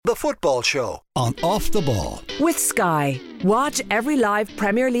football show on Off the Ball. With Sky. Watch every live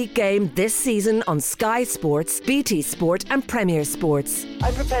Premier League game this season on Sky Sports, BT Sport and Premier Sports.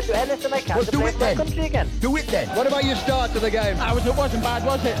 I'm prepared to do anything I can to play for my country again. Do it then. What about your start to the game? It wasn't bad,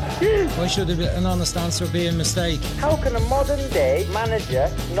 was it? Why should an honest answer be a mistake? How can a modern day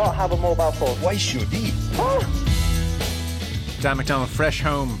manager not have a mobile phone? Why should he? Dan McDonald, fresh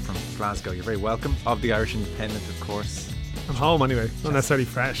home from Glasgow. You're very welcome. Of the Irish Independent, of course. I'm home anyway, not necessarily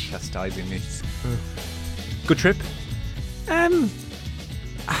fresh. Chastising me. Good trip?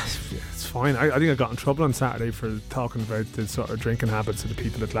 It's fine. I think I got in trouble on Saturday for talking about the sort of drinking habits of the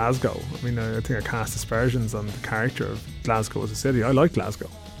people of Glasgow. I mean, I think I cast aspersions on the character of Glasgow as a city. I like Glasgow.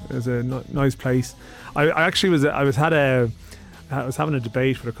 It's a nice place. I was having a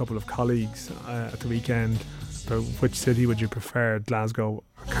debate with a couple of colleagues at the weekend about which city would you prefer, Glasgow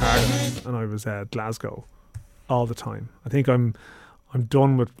or Cardiff, and I was Glasgow all the time. I think I'm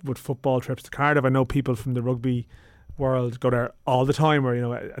done with football trips to Cardiff. I know people from the rugby world go there all the time, or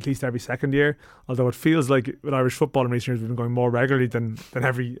at least every second year. Although it feels like with Irish football in recent years we've been going more regularly than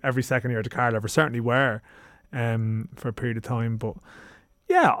every second year to Cardiff. Or certainly were for a period of time. But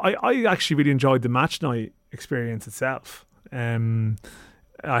yeah, I actually really enjoyed the match night experience itself. I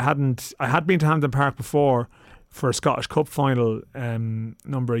had been to Hampden Park before for a Scottish Cup final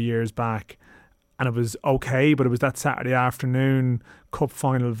number of years back. And it was okay, but it was that Saturday afternoon cup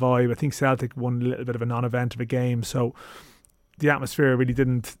final vibe. I think Celtic won a little bit of a non-event of a game, so the atmosphere really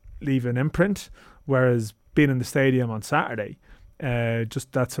didn't leave an imprint. Whereas being in the stadium on Saturday,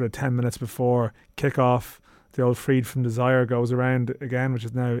 just that sort of 10 minutes before kick-off, the old Freed from Desire goes around again, which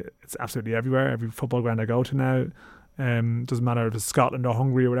is now, it's absolutely everywhere. Every football ground I go to now, doesn't matter if it's Scotland or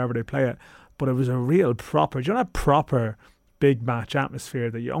Hungary or whatever they play it. But it was a real proper, proper big match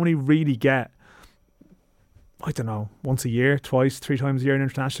atmosphere that you only really get, I don't know, once a year, twice, 3 times a year in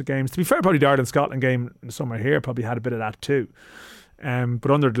international games. To be fair, probably the Ireland-Scotland game in the summer here probably had a bit of that too. But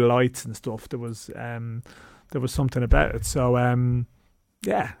under the lights and stuff, there was something about it. So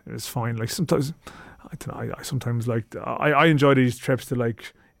yeah, it was fine. Like sometimes, I don't know, I sometimes like, I enjoy these trips to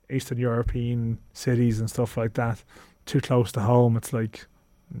like Eastern European cities and stuff like that. Too close to home, it's like,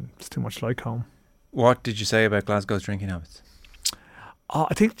 it's too much like home. What did you say about Glasgow's drinking habits?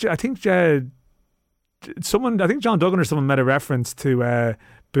 I think John Duggan or someone made a reference to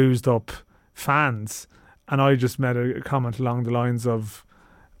boozed up fans, and I just made a comment along the lines of,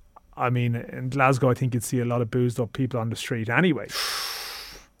 I mean, in Glasgow I think you'd see a lot of boozed up people on the street anyway.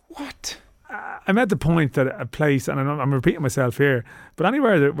 What? I made the point that a place, and I'm repeating myself here, but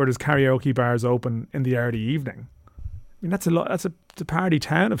anywhere where there's karaoke bars open in the early evening, I mean, that's a party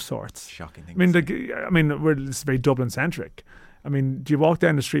town of sorts. Shocking thing. This is very Dublin centric. I mean, do you walk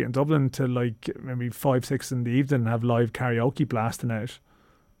down the street in Dublin to like maybe 5, 6 in the evening and have live karaoke blasting out?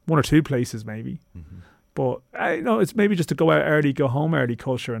 1 or 2 places maybe. Mm-hmm. But it's maybe just to go out early, go home early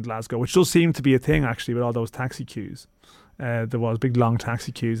culture in Glasgow, which does seem to be a thing actually with all those taxi queues. There was big long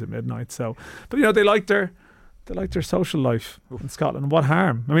taxi queues at midnight. So, but they like their social life in Scotland. What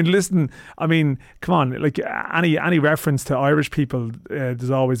harm? I mean, listen, come on, like any reference to Irish people, there's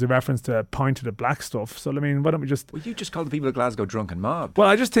always a reference to a pint of the black stuff. So, I mean, why don't we just... Well, you just call the people of Glasgow drunken mob. Well,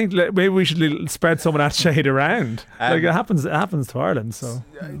 I just think maybe we should spread some of that shade around. Like it happens to Ireland, so...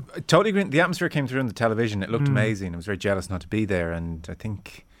 I totally agree. The atmosphere came through on the television. It looked amazing. I was very jealous not to be there. And I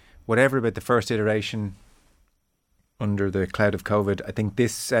think whatever about the first iteration under the cloud of COVID, I think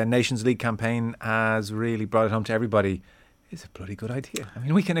this Nations League campaign has really brought it home to everybody. It's a bloody good idea. I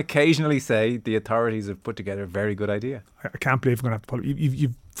mean, we can occasionally say the authorities have put together a very good idea. I can't believe I'm going to have to pull it.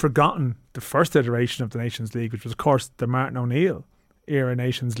 You've forgotten the first iteration of the Nations League, which was, of course, the Martin O'Neill era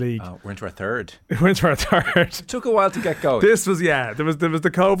Nations League. Oh, we're into our third. We're into our third. It took a while to get going. This was, there was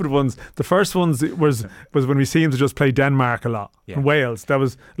the COVID ones. The first ones was when we seemed to just play Denmark a lot. Yeah. And Wales. There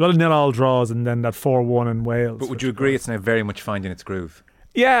was a lot of 0-0 draws and then that 4-1 in Wales. But would you agree it's now very much finding its groove?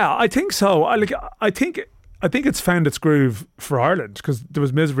 Yeah, I think so. I think it's found its groove for Ireland because there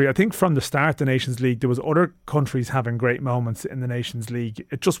was misery. I think from the start the Nations League there was other countries having great moments in the Nations League.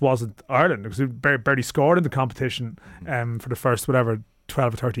 It just wasn't Ireland because we barely scored in the competition for the first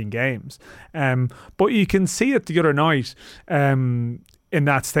 12 or 13 games. But you can see it the other night in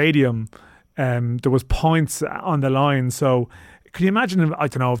that stadium. There was points on the line. So can you imagine, I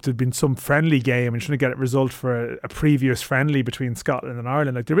don't know, if there'd been some friendly game and trying to get a result for a previous friendly between Scotland and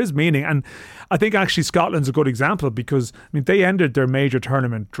Ireland? Like, there is meaning. And I think actually Scotland's a good example because, I mean, they ended their major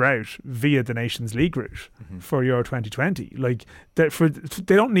tournament drought via the Nations League route for Euro 2020. Like,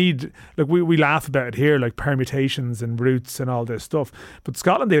 they don't need, like, we laugh about it here, like permutations and routes and all this stuff. But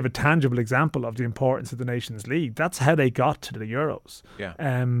Scotland, they have a tangible example of the importance of the Nations League. That's how they got to the Euros. Yeah.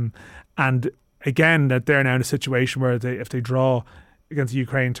 And again, that they're now in a situation where if they draw against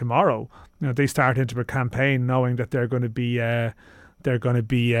Ukraine tomorrow, you know, they start into a campaign knowing that they're going to be in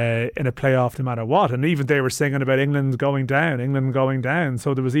a playoff no matter what. And even they were singing about England going down.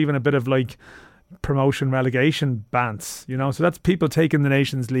 So there was even a bit of like promotion relegation bants, you know. So that's people taking the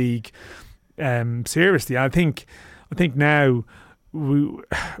Nations League seriously. I think now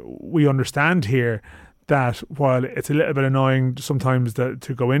we understand here that while it's a little bit annoying sometimes to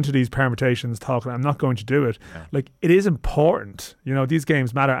go into these permutations talking, I'm not going to do it. Yeah. Like, it is important, you know, these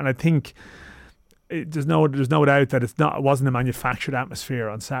games matter. And I think there's no doubt that it wasn't a manufactured atmosphere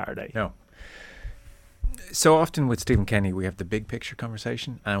on Saturday. No. So often with Stephen Kenny, we have the big picture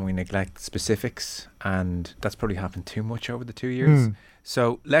conversation and we neglect specifics, and that's probably happened too much over the 2 years.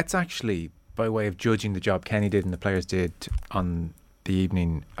 So let's actually, by way of judging the job Kenny did and the players did on the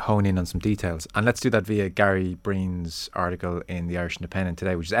evening, hone in on some details, and let's do that via Gary Breen's article in the Irish Independent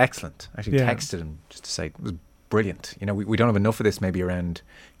today, which is excellent. I actually texted him just to say it was brilliant. You know, we don't have enough of this maybe around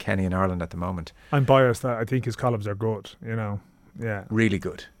Kenny and Ireland at the moment. I'm biased that I think his columns are good, you know. Yeah, really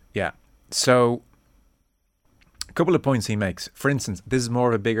good. Yeah. So a couple of points he makes. For instance, this is more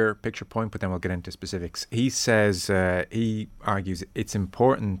of a bigger picture point, but then we'll get into specifics. He says, he argues it's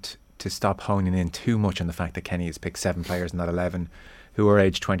important to stop honing in too much on the fact that Kenny has picked 7 players, not 11, who are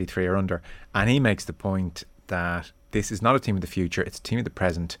aged 23 or under. And he makes the point that this is not a team of the future, it's a team of the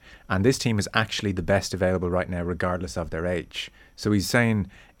present. And this team is actually the best available right now, regardless of their age. So he's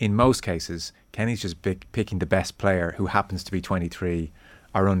saying, in most cases, Kenny's just picking the best player who happens to be 23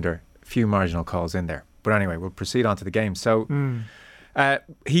 or under. A few marginal calls in there. But anyway, we'll proceed on to the game. So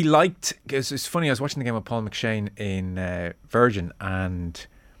he liked, it's funny, I was watching the game with Paul McShane in Virgin, and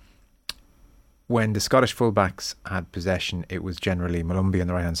when the Scottish fullbacks had possession, it was generally Molumby on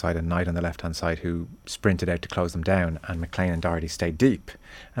the right hand side and Knight on the left hand side who sprinted out to close them down, and McLean and Doherty stayed deep.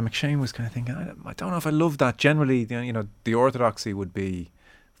 And McShane was kind of thinking, I don't know if I love that. Generally, you know, the orthodoxy would be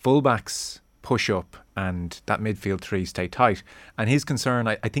fullbacks push up and that midfield three stay tight. And his concern,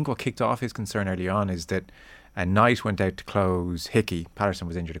 I think what kicked off his concern early on is that Knight went out to close Hickey. Patterson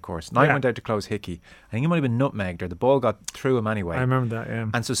was injured, of course. Knight went out to close Hickey. I think he might have been nutmegged, or the ball got through him anyway. I remember that, yeah.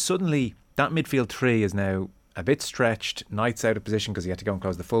 And so suddenly that midfield three is now a bit stretched. Knight's out of position because he had to go and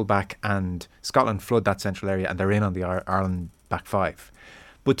close the full back, and Scotland flood that central area and they're in on the Ireland back 5.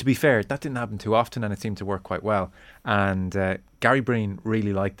 But to be fair, that didn't happen too often and it seemed to work quite well. And Gary Breen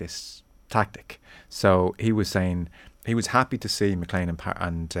really liked this tactic. So he was saying he was happy to see McLean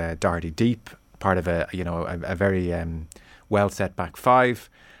and Doherty deep, part of a very well set back 5,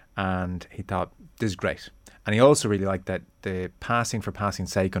 and he thought this is great. And he also really liked that the passing for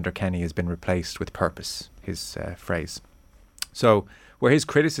passing's sake under Kenny has been replaced with purpose, his phrase. So where his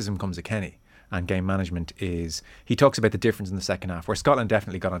criticism comes at Kenny and game management is, he talks about the difference in the second half, where Scotland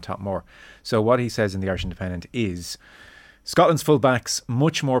definitely got on top more. So what he says in the Irish Independent is, Scotland's full-backs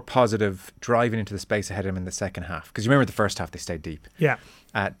much more positive driving into the space ahead of him in the second half. Because you remember the first half they stayed deep. Yeah.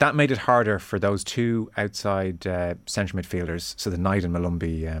 That made it harder for those two outside central midfielders, so the Knight and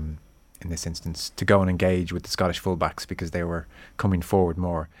Molumby in this instance, to go and engage with the Scottish full-backs because they were coming forward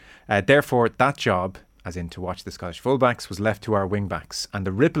more. Therefore, that job, as in to watch the Scottish full-backs, was left to our wing-backs. And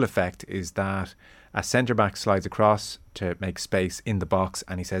the ripple effect is that a centre-back slides across to make space in the box,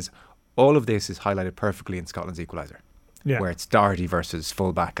 and he says all of this is highlighted perfectly in Scotland's equaliser. Yeah. Where it's Doherty versus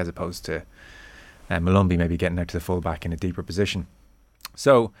full-back as opposed to Molumby maybe getting out to the full-back in a deeper position.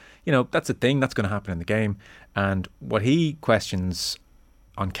 So, you know, that's a thing that's going to happen in the game. And what he questions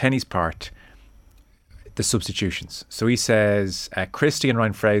on Kenny's part, the substitutions. So he says Christie and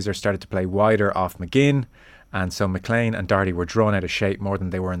Ryan Fraser started to play wider off McGinn, and so McLean and Doherty were drawn out of shape more than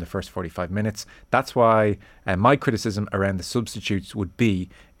they were in the first 45 minutes. That's why my criticism around the substitutes would be,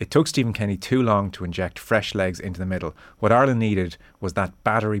 it took Stephen Kenny too long to inject fresh legs into the middle. What Ireland needed was that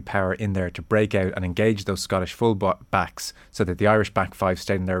battery power in there to break out and engage those Scottish full backs so that the Irish back 5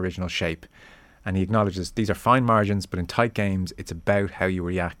 stayed in their original shape. And he acknowledges these are fine margins, but in tight games it's about how you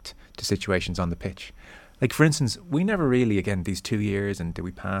react to situations on the pitch. Like, for instance, we never really, again, these 2 years, and do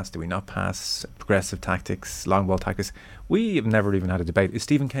we pass, do we not pass, progressive tactics, long ball tactics, we have never even had a debate. Is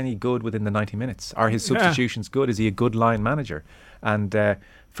Stephen Kenny good within the 90 minutes? Are his substitutions good? Is he a good line manager? And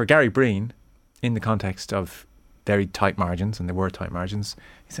for Gary Breen, in the context of very tight margins, and they were tight margins.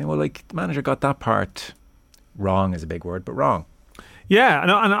 He's saying, well, like, the manager got that part wrong is a big word, but wrong. Yeah,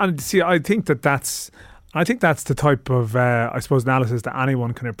 and see, I think that's the type of I suppose analysis that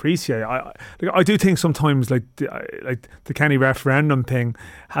anyone can appreciate. I do think sometimes like the Kenny referendum thing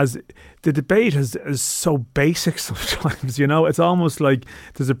the debate is so basic sometimes. You know, it's almost like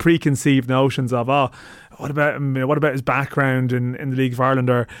there's a preconceived notions of what about his background in the League of Ireland,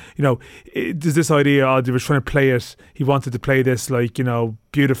 or you know, there's this idea they were trying to play it. He wanted to play this like, you know,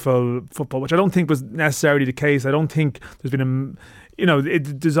 beautiful football, which I don't think was necessarily the case. I don't think there's been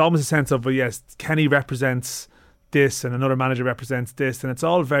there's almost a sense of, well, yes, Kenny represents this and another manager represents this, and it's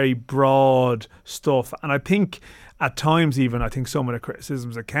all very broad stuff. And I think at times even, I think some of the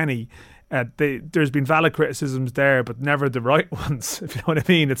criticisms of Kenny, there's been valid criticisms there, but never the right ones, if you know what I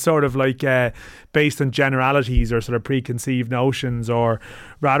mean. It's sort of like based on generalities or sort of preconceived notions, or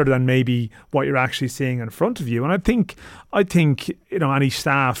rather than maybe what you're actually seeing in front of you. And I think you know, any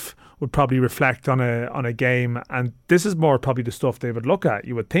staff would probably reflect on a game, and this is more probably the stuff they would look at,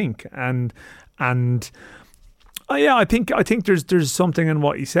 you would think. And yeah, I think there's something in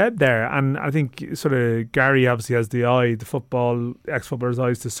what he said there, and I think sort of Gary obviously has the ex-footballer's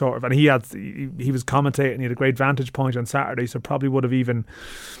eyes to sort of, and he was commentating, he had a great vantage point on Saturday, so probably would have even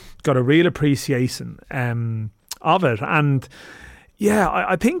got a real appreciation of it. And yeah,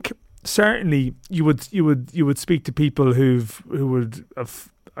 I think certainly you would speak to people who would have,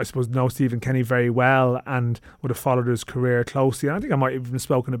 I suppose, know Stephen Kenny very well and would have followed his career closely. And I think I might have even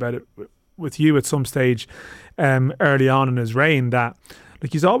spoken about it with you at some stage early on in his reign, that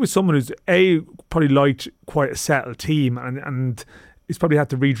like he's always someone who's probably liked quite a settled team, and he's probably had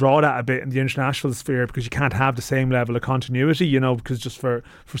to redraw that a bit in the international sphere, because you can't have the same level of continuity, you know, because just for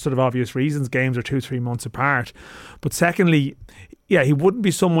sort of obvious reasons, games are 2-3 months apart. But secondly, yeah, he wouldn't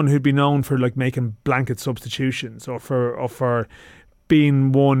be someone who'd be known for like making blanket substitutions, or for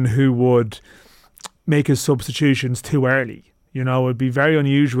being one who would make his substitutions too early. You know, it'd be very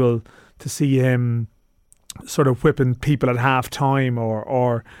unusual to see him sort of whipping people at half time, and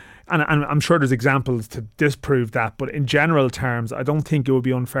I'm sure there's examples to disprove that, but in general terms, I don't think it would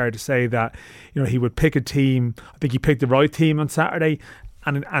be unfair to say that, you know, he would pick a team. I think he picked the right team on Saturday,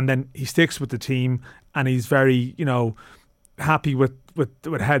 and then he sticks with the team, and he's very, you know, happy with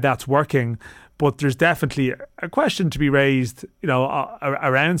how that's working. But there's definitely a question to be raised, you know,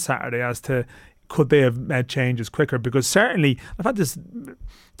 around Saturday as to, could they have made changes quicker? Because certainly, I've had this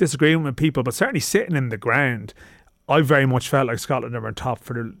disagreement with people, but certainly sitting in the ground, I very much felt like Scotland were on top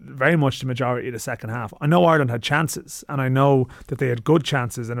for very much the majority of the second half. I know Ireland had chances, and I know that they had good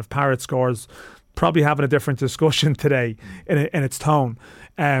chances, and if Parrott scores, probably having a different discussion today in its tone.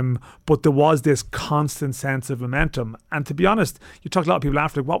 But there was this constant sense of momentum. And to be honest, you talked to a lot of people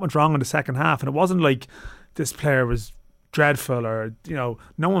after, like, what went wrong in the second half? And it wasn't like this player was dreadful, or, you know,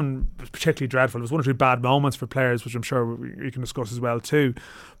 no one was particularly dreadful. There was 1 or 2 bad moments for players, which I'm sure we can discuss as well too.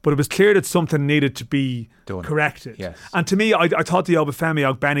 But it was clear that something needed to be corrected. Yes. And to me, I thought the Obafemi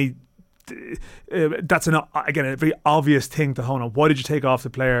Ogbeni, that's again a very obvious thing to hone on. Why did you take off the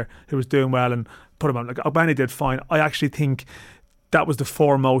player who was doing well and put him on? Like, Ogbeni did fine. I actually think that was the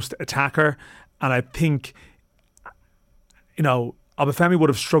foremost attacker, and I think, you know, Obafemi would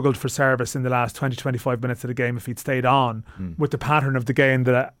have struggled for service in the last 20-25 minutes of the game if he'd stayed on with the pattern of the game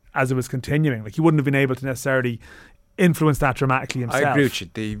that as it was continuing. Like, he wouldn't have been able to necessarily influence that dramatically himself. I agree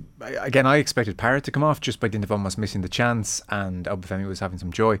with you. Again, I expected Parrott to come off just by dint of almost missing the chance, and Obafemi was having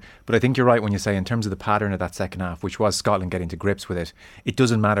some joy. But I think you're right when you say, in terms of the pattern of that second half, which was Scotland getting to grips with it, it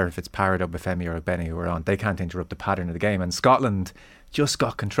doesn't matter if it's Parrott, Obafemi or Ogbeni who are on. They can't interrupt the pattern of the game, and Scotland just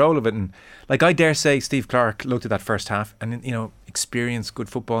got control of it. And like, I dare say Steve Clarke looked at that first half, and, you know, experienced, good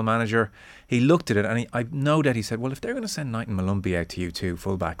football manager, he looked at it, and I know that he said, well, if they're going to send Knight and Malumbi out to you two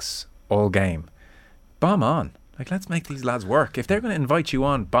fullbacks all game, bomb on. Like, let's make these lads work. If they're going to invite you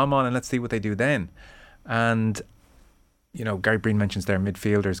on, bomb on, and let's see what they do then. And, you know, Gary Breen mentions their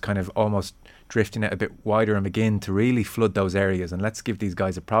midfielders kind of almost drifting it a bit wider, and McGinn to really flood those areas, and let's give these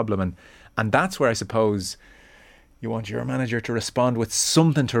guys a problem. And that's where I suppose you want your manager to respond with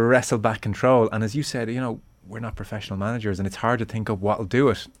something to wrestle back control. And as you said, you know, we're not professional managers, and it's hard to think of what'll do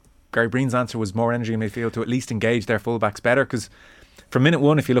it. Gary Breen's answer was more energy in midfield to at least engage their fullbacks better, because from minute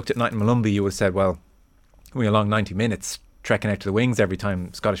one, if you looked at Knight and Malumbi, you would have said, well, we along 90 minutes trekking out to the wings every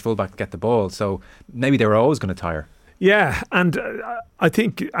time Scottish fullbacks get the ball, so maybe they were always going to tire. Yeah, and I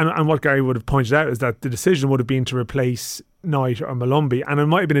think, and what Gary would have pointed out is that the decision would have been to replace Knight or Malumbi, and it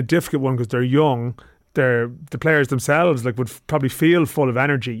might have been a difficult one because they're young. The players themselves would probably feel full of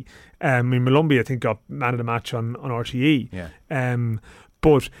energy. I mean, Malumbi, I think, got man of the match on RTE. Yeah.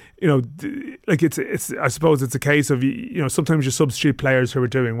 But like it's I suppose it's a case of sometimes you substitute players who are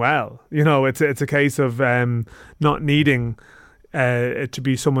doing well. It's a case of not needing it to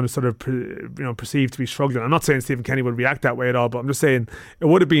be someone who's sort of perceived to be struggling. I'm not saying Stephen Kenny would react that way at all, but I'm just saying it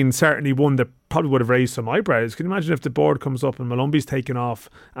would have been certainly one that probably would have raised some eyebrows. Can you imagine if the board comes up and Malumbi's taken off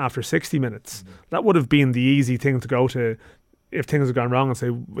after 60 minutes? Mm-hmm. That would have been the easy thing to go to if things had gone wrong and say,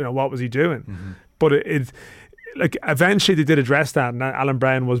 what was he doing? Mm-hmm. But it like eventually they did address that, and Alan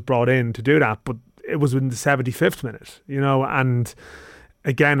Brown was brought in to do that, but it was in the 75th minute, and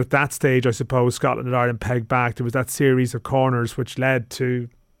again, at that stage, I suppose Scotland and Ireland pegged back. There was that series of corners which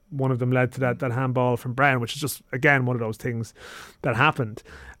one of them led to that handball from Brown, which is just, again, one of those things that happened.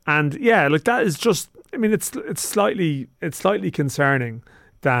 And yeah, like that is just, I mean, it's slightly concerning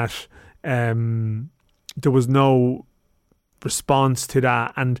that there was no response to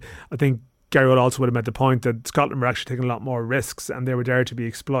that. And I think Gary Wood also would have made the point that Scotland were actually taking a lot more risks and they were there to be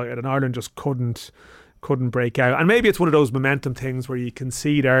exploited, and Ireland just couldn't break out. And maybe it's one of those momentum things where you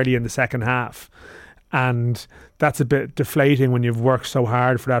concede early in the second half, and that's a bit deflating when you've worked so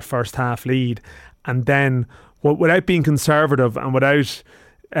hard for that first half lead, and then without being conservative and without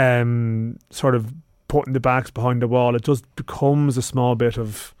sort of putting the backs behind the wall, it just becomes a small bit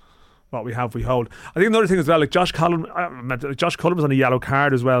of what we have, we hold. I think another thing as well, like Josh Cullen was on a yellow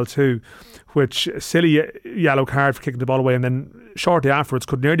card as well too, which a silly yellow card for kicking the ball away, and then shortly afterwards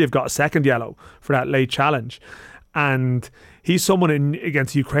could nearly have got a second yellow for that late challenge. And he's someone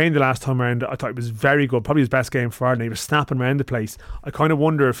against Ukraine the last time around, I thought he was very good, probably his best game for Ireland. He was snapping around the place. I kind of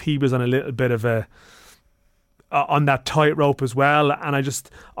wonder if he was on a little bit of on that tightrope as well. And I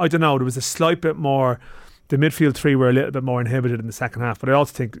don't know, there was a slight bit more. The midfield three were a little bit more inhibited in the second half, but I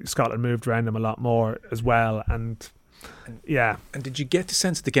also think Scotland moved around them a lot more as well. And yeah. And did you get the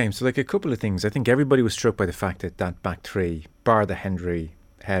sense of the game? So, like, a couple of things. I think everybody was struck by the fact that back three, bar the Hendry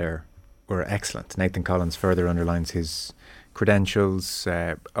header, were excellent. Nathan Collins further underlines his credentials.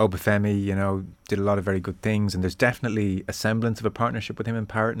 Obafemi, did a lot of very good things, and there's definitely a semblance of a partnership with him and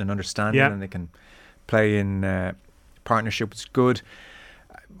Parrott and an understanding, and they can play in partnership, which is good.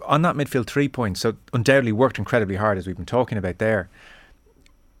 On that midfield 3 point, so undoubtedly worked incredibly hard, as we've been talking about there.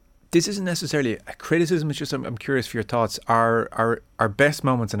 This isn't necessarily a criticism, it's just I'm curious for your thoughts. Our best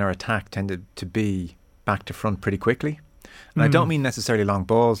moments in our attack tended to be back to front pretty quickly. And I don't mean necessarily long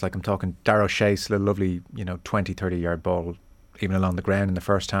balls, like I'm talking Darrow Chase, a lovely 20, 30 yard ball even along the ground in the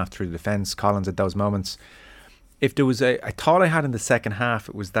first half through the defence. Collins at those moments. If there was a thought I had in the second half,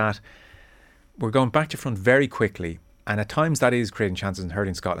 it was that we're going back to front very quickly. And at times that is creating chances and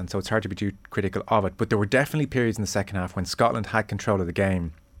hurting Scotland, so it's hard to be too critical of it. But there were definitely periods in the second half when Scotland had control of the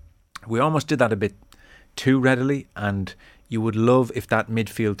game. We almost did that a bit too readily, and you would love if that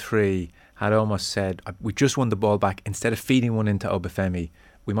midfield three had almost said, we just won the ball back, instead of feeding one into Obafemi,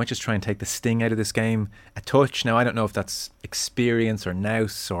 we might just try and take the sting out of this game a touch. Now, I don't know if that's experience or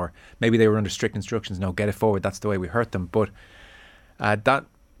nous, or maybe they were under strict instructions, no, get it forward, that's the way we hurt them. But that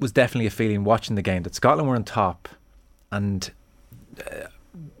was definitely a feeling watching the game, that Scotland were on top. And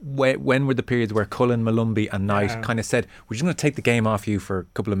when were the periods where Cullen, Malumbi and Knight kind of said, we're just going to take the game off you for a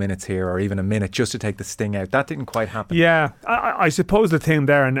couple of minutes here, or even a minute, just to take the sting out? That didn't quite happen. Yeah, I suppose the thing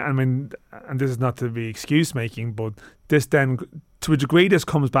there, and I mean, and this is not to be excuse making, but this then, to a degree, this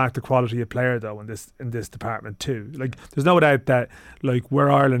comes back to quality of player though in this department too. Like, there's no doubt that like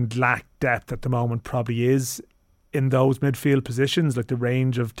where Ireland lack depth at the moment probably is in those midfield positions, like the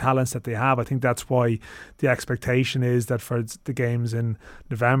range of talents that they have. I think that's why the expectation is that for the games in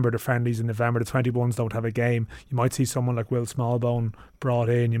November, the friendlies in November, the 21s don't have a game. You might see someone like Will Smallbone brought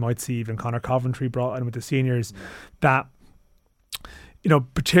in. You might see even Conor Coventry brought in with the seniors. That,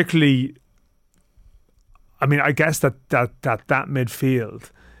 particularly, I mean, I guess that midfield,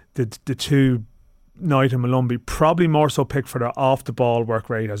 the two, Knight and Malumbi, probably more so picked for their off the ball work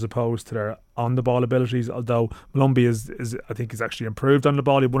rate as opposed to their on the ball abilities, although Malumbi is I think he's actually improved on the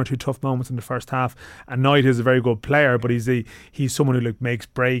ball. He had one or two tough moments in the first half, and Knight is a very good player, but he's someone who makes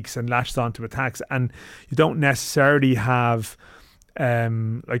breaks and latches onto attacks, and you don't necessarily have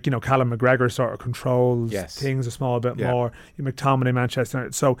Callum McGregor sort of controls things a small bit more. McTominay, Manchester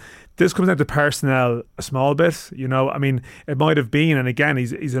United. So this comes down to personnel a small bit. I mean, it might have been, and again,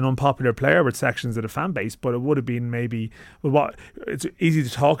 he's an unpopular player with sections of the fan base, but it would have been maybe, it's easy to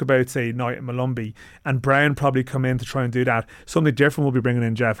talk about, say, Knight and Malumbi, and Brown probably come in to try and do that. Something different will be bringing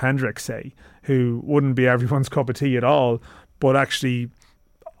in Jeff Hendricks, say, who wouldn't be everyone's cup of tea at all, but actually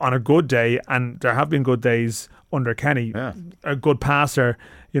on a good day, and there have been good days under Kenny, a good passer,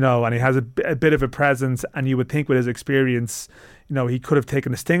 and he has a bit of a presence, and you would think with his experience, he could have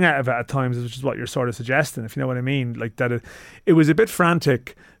taken a sting out of it at times, which is what you're sort of suggesting, if you know what I mean. Like that, it was a bit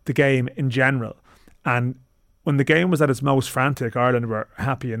frantic, the game in general, and when the game was at its most frantic, Ireland were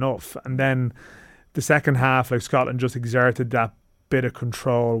happy enough, and then the second half, like Scotland just exerted that bit of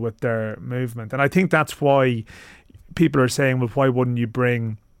control with their movement, and I think that's why people are saying, well, why wouldn't you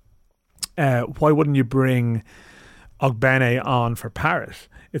bring Ogbene on for Parrott?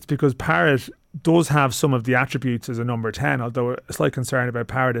 It's because Parrott does have some of the attributes as a number 10, although a slight concern about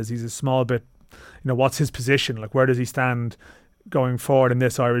Parrott is he's a small bit, what's his position? Like, where does he stand going forward in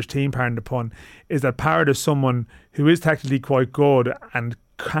this Irish team, pardon the pun, is that Parrott is someone who is technically quite good and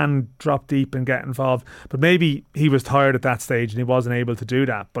can drop deep and get involved, but maybe he was tired at that stage and he wasn't able to do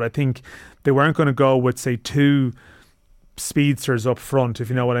that. But I think they weren't going to go with, say, 2 speedsters up front, if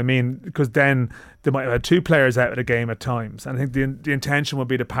you know what I mean, because then they might have had 2 players out of the game at times. And I think the intention would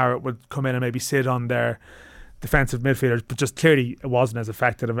be that Parrott would come in and maybe sit on their defensive midfielders, but just clearly it wasn't as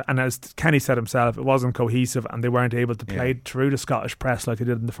effective. And as Kenny said himself, it wasn't cohesive, and they weren't able to play through the Scottish press like they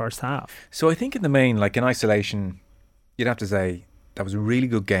did in the first half. So I think in the main, like in isolation, you'd have to say that was a really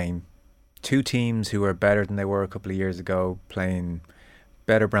good game. 2 teams who were better than they were a couple of years ago, playing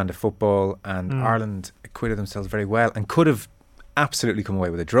better brand of football, and Ireland acquitted themselves very well and could have absolutely come away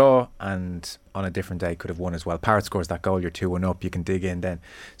with a draw, and on a different day could have won as well. Parrott scores that goal, you're 2-1 up, you can dig in then.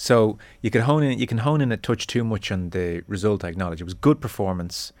 So you can hone in a touch too much on the result, I acknowledge. It was good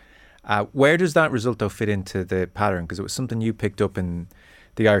performance. Where does that result though fit into the pattern? Because it was something you picked up in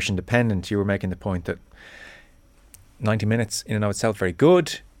the Irish Independent. You were making the point that 90 minutes in and of itself very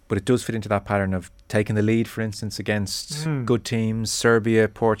good, but it does fit into that pattern of taking the lead, for instance, against good teams, Serbia,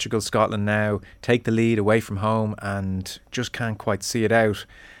 Portugal, Scotland now, take the lead away from home and just can't quite see it out.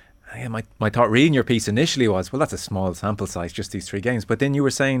 Yeah, my thought reading your piece initially was, well, that's a small sample size, just these 3 games. But then you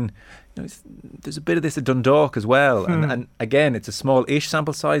were saying, there's a bit of this at Dundalk as well. And again, it's a small-ish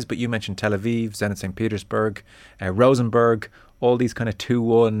sample size, but you mentioned Tel Aviv, Zenit St. Petersburg, Rosenborg, all these kind of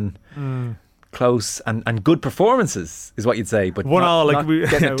 2-1 close and good performances is what you'd say, but not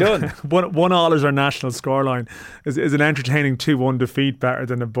getting it done. 1-1 is our national scoreline. Is an entertaining 2-1 defeat better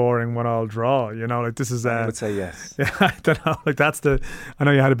than a boring 1-1 draw? Like this is. I would say yes. Yeah, I don't know. Like that's I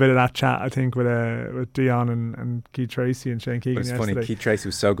know you had a bit of that chat, I think, with Dion and Keith Tracy and Shane Keegan. But it's yesterday. Funny. Keith Tracy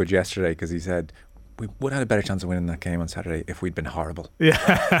was so good yesterday because he said, we would have had a better chance of winning that game on Saturday if we'd been horrible. Yeah,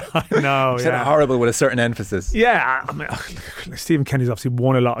 I know. He said horrible with a certain emphasis. Yeah, I mean, Stephen Kenny's obviously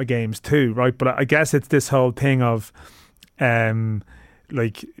won a lot of games too, right? But I guess it's this whole thing of,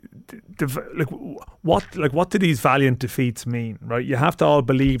 what do these valiant defeats mean, right? You have to all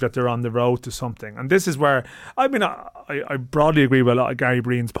believe that they're on the road to something, and this is where I broadly agree with a lot of Gary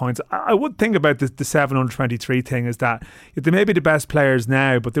Breen's points. I would think about the 723 thing is that they may be the best players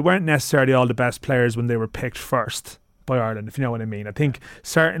now, but they weren't necessarily all the best players when they were picked first by Ireland, if you know what I mean. I think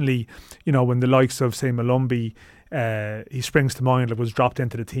certainly, when the likes of, say, Malumbi, he springs to mind, was dropped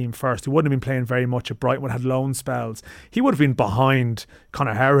into the team first. He wouldn't have been playing very much at Brighton, had loan spells. He would have been behind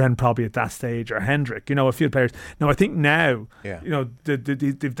Conor Hourihane probably at that stage, or Hendrick, a few players. Now I think now,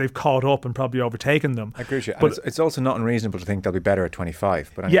 they've caught up and probably overtaken them. I agree with you. But it's also not unreasonable to think they'll be better at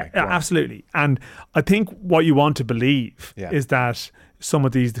 25. But anyway, yeah, absolutely. And I think what you want to believe is that some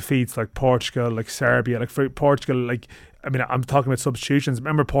of these defeats, like Portugal, like Serbia, like for Portugal, I'm talking about substitutions.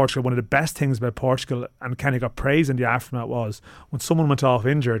 Remember Portugal, one of the best things about Portugal, and Kenny got praise in the aftermath, was when someone went off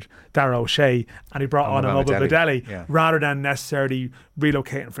injured, Dara O'Shea, and he brought on a Mobile Badeli rather than necessarily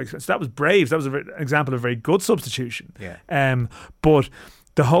relocating for experience. So that was brave. That was an example of a very good substitution. But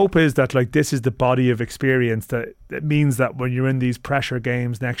the hope is that this is the body of experience that means that when you're in these pressure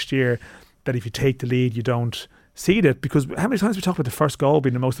games next year, that if you take the lead, you don't cede it, because how many times we talk about the first goal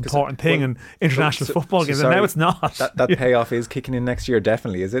being the most important thing in international football games, and now it's not. That payoff is kicking in next year,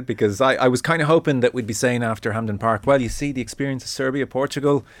 definitely, is it? Because I was kind of hoping that we'd be saying after Hampden Park, well, you see the experience of Serbia,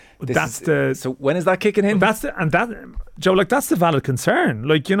 Portugal. So when is that kicking in? Joe, that's the valid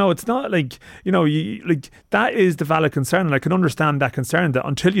concern. It's not that is the valid concern, and I can understand that concern, that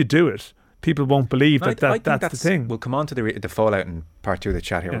until you do it, people won't believe that's the thing. We'll come on to the fallout in part 2 of the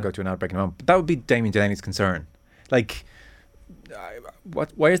chat here. We'll go to an outbreak in a moment. But that would be Damien Delaney's concern.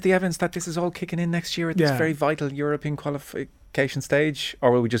 Where's the evidence that this is all kicking in next year at this very vital European qualification stage,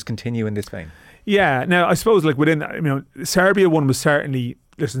 or will we just continue in this vein? Yeah. Now, I suppose within, Serbia one was certainly.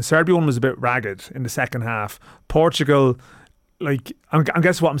 Listen, Serbia one was a bit ragged in the second half. Portugal, like, I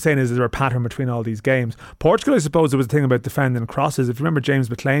guess what I'm saying is there a pattern between all these games. Portugal, I suppose, there was a thing about defending crosses. If you remember James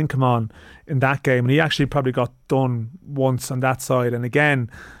McLean come on in that game, and he actually probably got done once on that side. And again,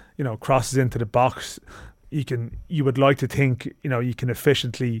 you know, crosses into the box, you would like to think, you know, you can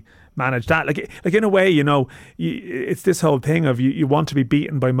efficiently manage that. Like in a way, you know, it's this whole thing of you want to be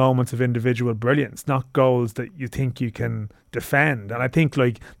beaten by moments of individual brilliance, not goals that you think you can defend. And I think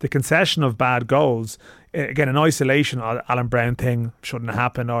like the concession of bad goals, again, an isolation Alan Brown thing shouldn't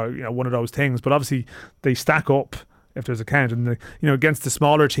happen, or, you know, one of those things. But obviously they stack up if there's a count. And, you know, against the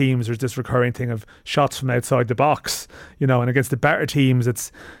smaller teams, there's this recurring thing of shots from outside the box, you know, and against the better teams,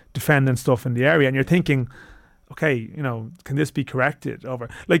 it's defending stuff in the area. And you're thinking, okay, you know, can this be corrected over?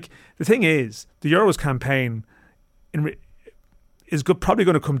 Like, the thing is, the Euros campaign is probably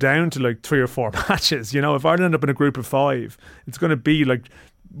going to come down to like 3 or 4 matches. You know, if Ireland end up in a group of 5, it's going to be like,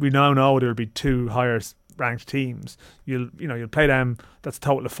 we now know there'll be 2 higher ranked teams. You'll play them. That's a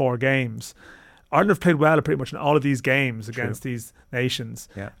total of 4 games. Ireland have played well pretty much in all of these games against these nations.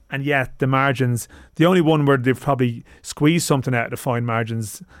 Yeah. And yet the margins, the only one where they've probably squeezed something out of the fine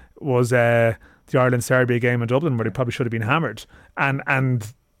margins was the Ireland-Serbia game in Dublin, where they probably should have been hammered,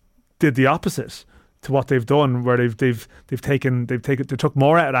 and did the opposite to what they've done, where they took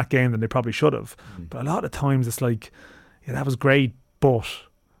more out of that game than they probably should have. But a lot of times it's like, yeah, that was great, but,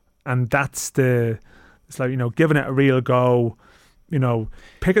 and it's like, you know, giving it a real go, you know,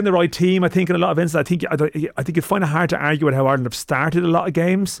 picking the right team. I think in a lot of instances, I think you'd find it hard to argue with how Ireland have started a lot of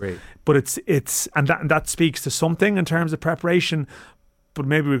games. Right. But it's that speaks to something in terms of preparation. But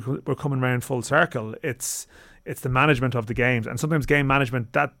maybe we're coming around full circle. It's the management of the games, and sometimes game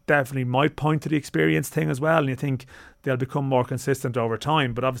management, that definitely might point to the experience thing as well. And you think they'll become more consistent over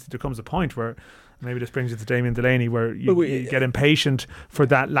time. But obviously there comes a point where, maybe this brings you to Damien Delaney, where you get impatient for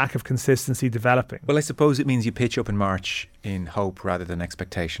that lack of consistency developing. Well, I suppose it means you pitch up in March in hope rather than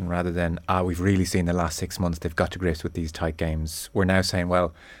expectation, rather than, we've really seen the last 6 months they've got to grips with these tight games. We're now saying,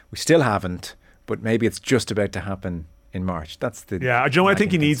 well, we still haven't, but maybe it's just about to happen in March. That's the... Yeah, do you know what I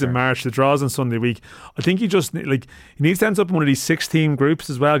think he needs in March? The draws on Sunday week. I think he just, like, he needs to end up in one of these 6-team groups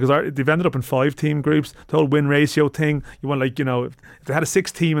as well, because they've ended up in 5-team groups. The whole win ratio thing, you want, like, you know, if they had a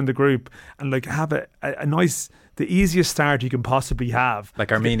 6-team in the group and, like, have a nice, the easiest start you can possibly have.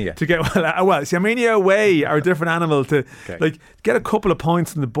 Like Armenia. To get, see, Armenia away are a different animal to, like, get a couple of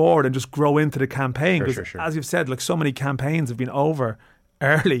points on the board and just grow into the campaign. Because as you've said, like, so many campaigns have been over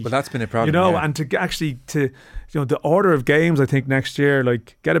early. Well, that's been a problem, you know, and to actually, you know, the order of games, I think next year,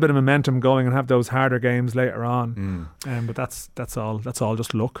 like, get a bit of momentum going and have those harder games later on. But that's all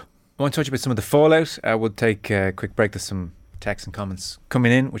just luck. I want to touch about some of the fallout. We'll take a quick break. There's some texts and comments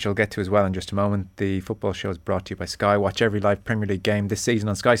coming in, which I'll get to as well in just a moment. The football show is brought to you by Sky. Watch every live Premier League game this season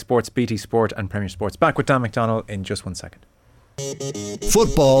on Sky Sports, BT Sport and Premier Sports. Back with Dan McDonnell in just 1 second.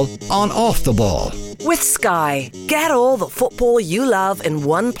 Football on Off the Ball. With Sky, get all the football you love in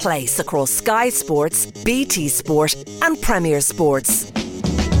one place across Sky Sports, BT Sport and Premier Sports.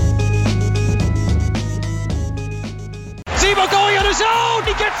 Zebo going on his own,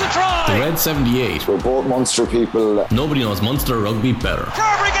 he gets the try! The Red 78. We're both Munster people. Nobody knows Munster rugby better.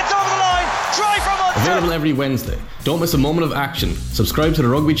 Carberry gets over the line, try from Munster! Available every Wednesday. Don't miss a moment of action. Subscribe to the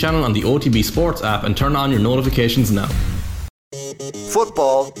rugby channel on the OTB Sports app and turn on your notifications now.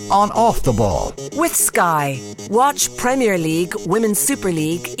 Football on Off the Ball. With Sky. Watch Premier League, Women's Super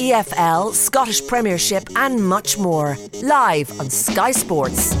League, EFL, Scottish Premiership and much more. Live on Sky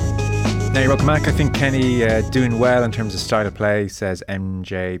Sports. Now you're welcome back. I think Kenny doing well in terms of style of play, says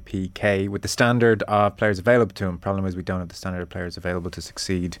MJPK. With the standard of players available to him, problem is we don't have the standard of players available to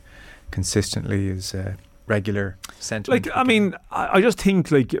succeed consistently is regular sentiment. Like, I mean, I just think,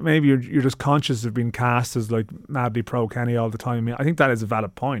 like, maybe you're just conscious of being cast as, like, madly pro Kenny all the time. I mean, I think that is a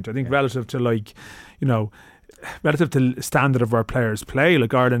valid point. I think relative to, like, you know, relative to standard of where players play,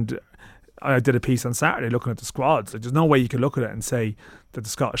 like Ireland, I did a piece on Saturday looking at the squads. Like, there's no way you can look at it and say that the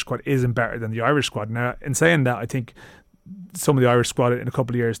Scottish squad isn't better than the Irish squad. Now, in saying that, I think some of the Irish squad in a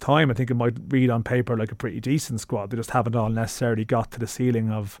couple of years' time, I think it might read on paper like a pretty decent squad. They just haven't all necessarily got to the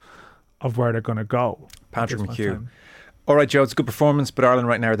ceiling of where they're going to go. Patrick McHugh. All right, Joe, it's a good performance, but Ireland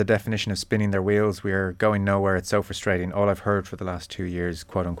right now are the definition of spinning their wheels. We're going nowhere. It's so frustrating. All I've heard for the last 2 years,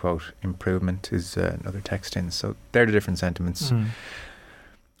 quote unquote, improvement is another text in. So they're the different sentiments.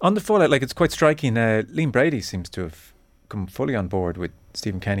 On the fallout, like, it's quite striking. Liam Brady seems to have come fully on board with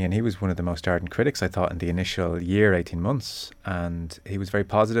Stephen Kenny, and he was one of the most ardent critics, I thought, in the initial year, 18 months. And he was very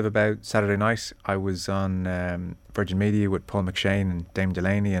positive about Saturday night. I was on Virgin Media with Paul McShane and Dame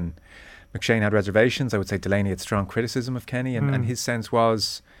Delaney, and McShane had reservations. I would say Delaney had strong criticism of Kenny, and his sense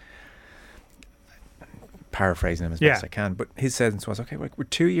was paraphrasing him as best I can, but his sentence was, okay, we're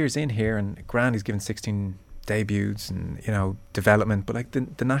 2 years in here, and grand, he's given 16 debuts and, you know, development, but like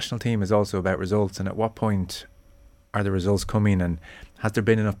the national team is also about results, and at what point are the results coming, and has there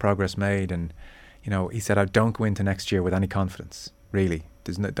been enough progress made? And, you know, he said, I don't go into next year with any confidence, really.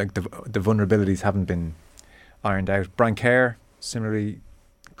 There's no, like, the vulnerabilities haven't been ironed out. Brian Kerr, similarly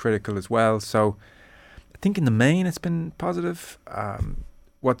critical as well. So I think in the main it's been positive.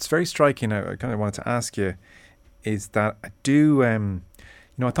 What's very striking, I kind of wanted to ask you, is that I do,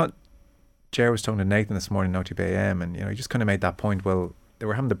 I thought Ger was talking to Nathan this morning on OTB AM, and, you know, he just kind of made that point. Well, they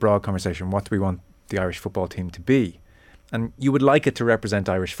were having the broad conversation, what do we want the Irish football team to be? And you would like it to represent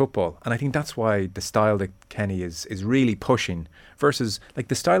Irish football. And I think that's why the style that Kenny is really pushing versus like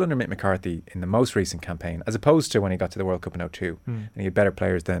the style under Mick McCarthy in the most recent campaign, as opposed to when he got to the World Cup in 2002 and he had better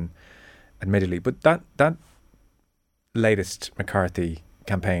players then, admittedly. But that latest McCarthy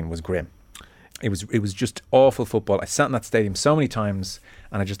campaign was grim. It was just awful football. I sat in that stadium so many times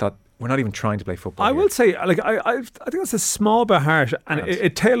and I just thought, we're not even trying to play football. I will say, like, I think that's a small bit harsh, and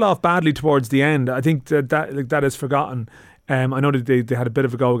it tailed off badly towards the end. I think that is forgotten. I know that they had a bit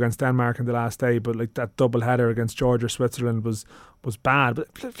of a go against Denmark in the last day, but like that double header against Georgia, Switzerland was bad.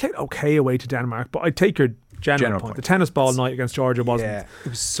 But they played okay away to Denmark. But I take your general point. The tennis ball night against Georgia wasn't. Yeah, it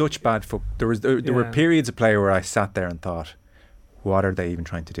was such bad football. There were periods of play where I sat there and thought, what are they even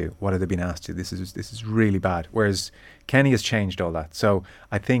trying to do? What are they being asked to do? This is really bad. Whereas Kenny has changed all that. So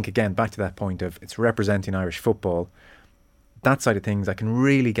I think, again, back to that point of it's representing Irish football. That side of things, I can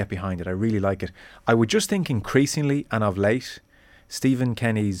really get behind it. I really like it. I would just think increasingly, and of late, Stephen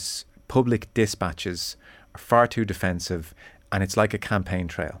Kenny's public dispatches are far too defensive, and it's like a campaign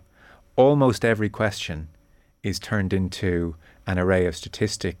trail. Almost every question is turned into an array of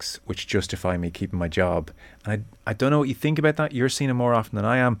statistics which justify me keeping my job. And I don't know what you think about that. You're seeing it more often than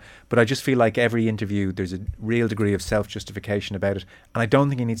I am, but I just feel like every interview there's a real degree of self-justification about it, and I don't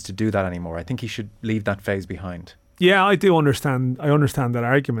think he needs to do that anymore. I think he should leave that phase behind. Yeah, I do understand. I understand that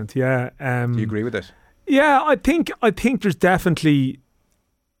argument. Yeah. Do you agree with it? Yeah, I think there's definitely,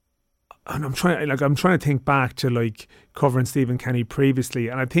 and I'm trying to think back to like covering Stephen Kenny previously,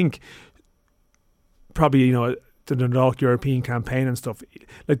 and I think probably, you know, the Dundalk European campaign and stuff,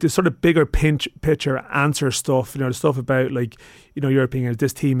 like the sort of bigger picture answer stuff, you know, the stuff about like, you know, European,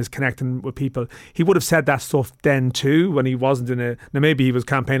 this team is connecting with people. He would have said that stuff then too when he wasn't now maybe he was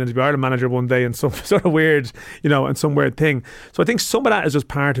campaigning to be Ireland manager one day and some sort of weird, you know, and some weird thing. So I think some of that is just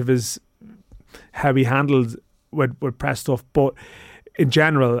part of his, how he handled with press stuff. But in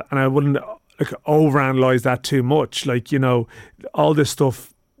general, and I wouldn't like overanalyze that too much, like, you know, all this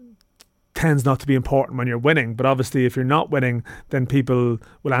stuff tends not to be important when you're winning, but obviously if you're not winning, then people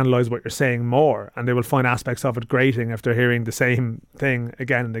will analyse what you're saying more, and they will find aspects of it grating if they're hearing the same thing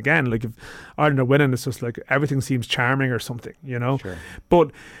again and again. Like if Ireland are winning, it's just like everything seems charming or something, you know. Sure.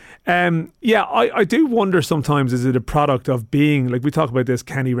 But I do wonder sometimes, is it a product of being, like we talk about this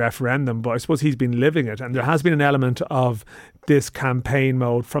Kenny referendum, but I suppose he's been living it, and there has been an element of this campaign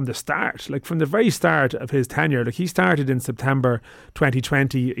mode from the start, like from the very start of his tenure. Like he started in September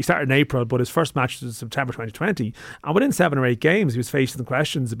 2020, he started in April, but his first match was in September 2020, and within 7 or 8 games he was facing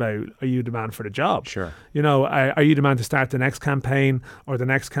questions about, are you the man for the job? Sure. You know, are you the man to start the next campaign or the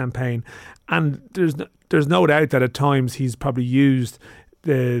next campaign? And there's no doubt that at times he's probably used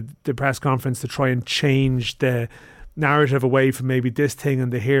the press conference to try and change the narrative away from maybe this thing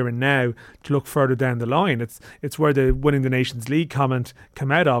and the here and now to look further down the line. It's where the winning the Nations League comment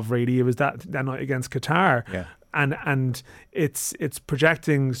came out of, really. It was that night against Qatar. Yeah. And it's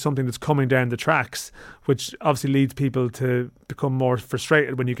projecting something that's coming down the tracks, which obviously leads people to become more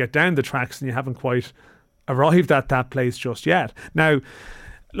frustrated when you get down the tracks and you haven't quite arrived at that place just yet. Now,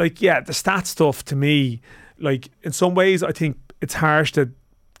 like, yeah, the stats stuff to me, like in some ways I think it's harsh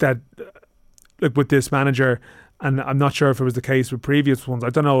that like with this manager, and I'm not sure if it was the case with previous ones. I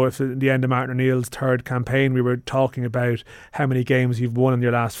don't know if in the end of Martin O'Neill's third campaign we were talking about how many games you've won in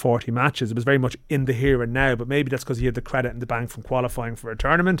your last 40 matches. It was very much in the here and now, but maybe that's because he had the credit in the bank from qualifying for a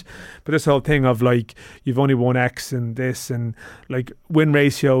tournament. But this whole thing of like, you've only won X and this, and like win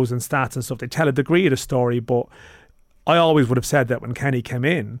ratios and stats and stuff, they tell a degree of the story. But I always would have said that when Kenny came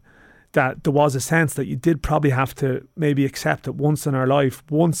in, that there was a sense that you did probably have to maybe accept that once in our life,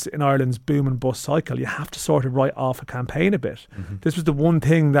 once in Ireland's boom and bust cycle, you have to sort of write off a campaign a bit. Mm-hmm. This was the one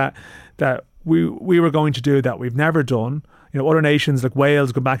thing that we were going to do that we've never done. You know, other nations like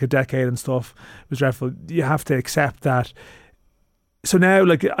Wales go back a decade and stuff. It was dreadful. You have to accept that. So now,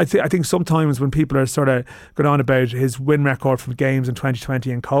 like, I think sometimes when people are sort of going on about his win record from games in 2020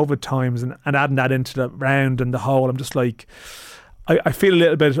 and COVID times and adding that into the round and the whole, I'm just like, I feel a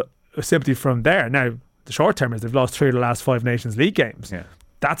little bit sympathy from there. Now, the short term is they've lost 3 of the last 5 Nations League games. Yeah.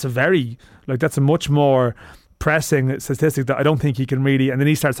 That's that's a much more pressing statistic that I don't think he can really. And then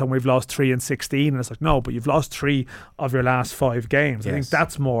he starts saying we've lost 3 and 16, and it's like, no, but you've lost 3 of your last 5 games. Yes. I think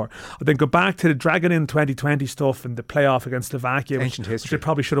that's more. I think go back to the dragging in 2020 stuff and the playoff against Slovakia, which they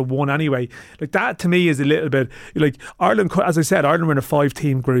probably should have won anyway. Like that to me is a little bit like Ireland. As I said, Ireland were in a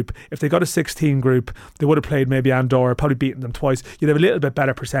 5-team group. If they got a 16 group, they would have played maybe Andorra, probably beaten them twice. You'd have a little bit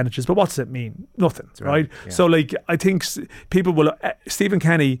better percentages. But what does it mean? Nothing, right? Yeah. So like I think people will. Stephen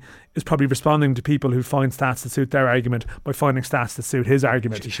Kenny is probably responding to people who find stats that suit their argument by finding stats that suit his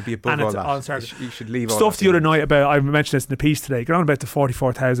argument. He should be above all that. You should leave all stuff the other night about, I mentioned this in the piece today, going on about the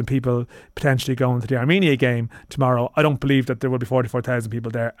 44,000 people potentially going to the Armenia game tomorrow. I don't believe that there will be 44,000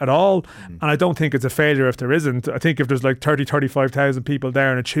 people there at all, and I don't think it's a failure if there isn't. I think if there's like 35,000 people there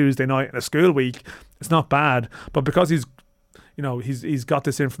on a Tuesday night in a school week, it's not bad. But because he's got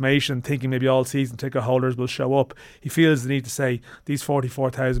this information, thinking maybe all season ticket holders will show up, he feels the need to say these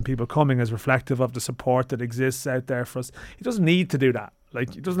 44,000 people coming is reflective of the support that exists out there for us. He doesn't need to do that.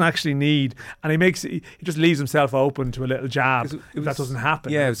 Like, he doesn't actually need, and he just leaves himself open to a little jab if that doesn't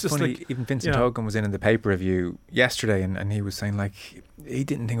happen. Yeah, it's just funny. Like, even Vincent Hogan was in the paper review yesterday, and he was saying like he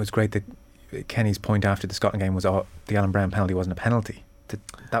didn't think it was great that Kenny's point after the Scotland game was the Alan Brown penalty wasn't a penalty.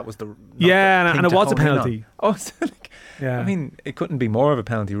 That was the and it was a penalty. Oh, so like, yeah. I mean, it couldn't be more of a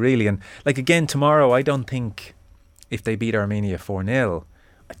penalty, really. And like again, tomorrow, I don't think if they beat Armenia 4-0,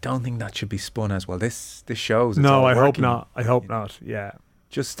 I don't think that should be spun as well. This shows. No, I hope not. I hope not. Yeah,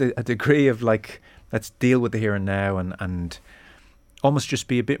 just a degree of like, let's deal with the here and now, and almost just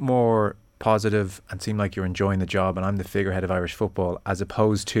be a bit more positive and seem like you're enjoying the job. And I'm the figurehead of Irish football, as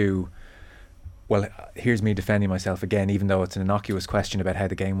opposed to, well, here's me defending myself again, even though it's an innocuous question about how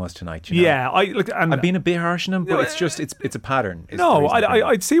the game was tonight. You know? Yeah, I'm being a bit harsh on him, but it's just it's a pattern. No,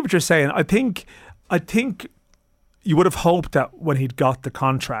 I'd see what you're saying. I think you would have hoped that when he'd got the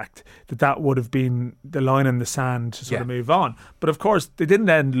contract that would have been the line in the sand to sort of move on. But of course, they didn't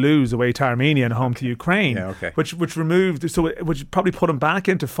then lose away to Armenia and home to Ukraine, which removed, which probably put him back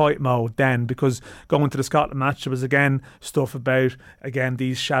into fight mode then, because going to the Scotland match, there was again stuff about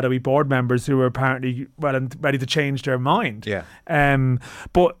these shadowy board members who were apparently well and ready to change their mind. Yeah.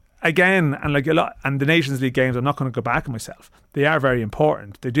 But again, and like a lot, and the Nations League games, I'm not going to go back on myself. They are very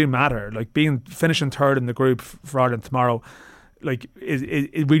important. They do matter. Like finishing third in the group for Ireland tomorrow, like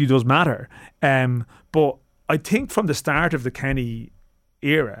it really does matter. But I think from the start of the Kenny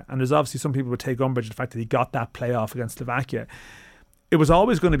era, and there's obviously some people would take umbrage with the fact that he got that playoff against Slovakia, it was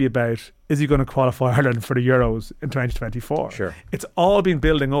always going to be about, is he going to qualify Ireland for the Euros in 2024? Sure. It's all been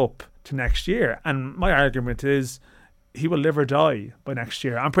building up to next year, and my argument is, he will live or die by next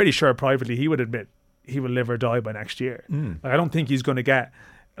year. I'm pretty sure privately he would admit he will live or die by next year. Like, I don't think he's going to get,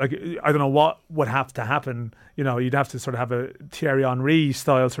 like, I don't know what would have to happen. You know, you'd have to sort of have a Thierry Henry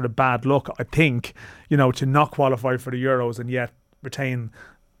style sort of bad luck, I think, you know, to not qualify for the Euros and yet retain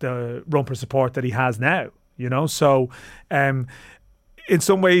the rumper support that he has now, you know. So in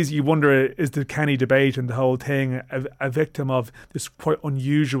some ways you wonder, is the Kenny debate and the whole thing a victim of this quite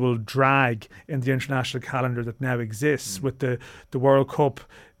unusual drag in the international calendar that now exists, with the World Cup,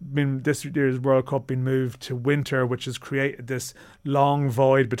 this year's World Cup being moved to winter, which has created this long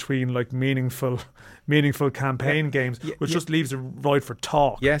void between like meaningful campaign games, which just leaves a void for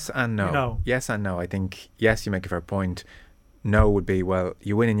talk. Yes and no. You know? Yes and no. I think, yes, you make a fair point. No would be, well,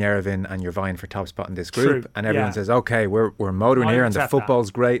 you win in Yerevan and you're vying for top spot in this group. True. And everyone says, okay, we're motoring here and the football's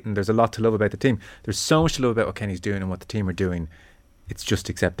great and there's a lot to love about the team. There's so much to love about what Kenny's doing and what the team are doing. It's just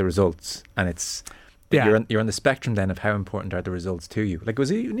accept the results. And it's you're on the spectrum then of how important are the results to you. Like, it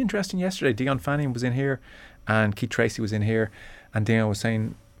was even interesting yesterday. Dion Fanning was in here and Keith Tracy was in here, and Dion was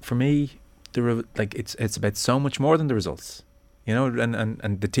saying, for me, it's about so much more than the results. You know,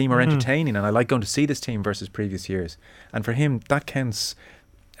 and the team are entertaining, and I like going to see this team versus previous years. And for him, that counts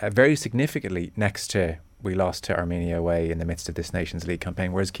very significantly next to, we lost to Armenia away in the midst of this Nations League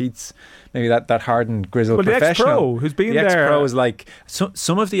campaign. Whereas Keith's maybe that hardened, grizzled professional. The ex-pro who's been there. The ex-pro is like,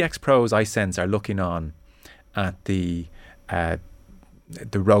 some of the ex-pros I sense are looking on at the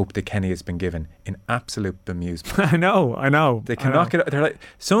rope that Kenny has been given in absolute bemusement. I know. They cannot get. They're like,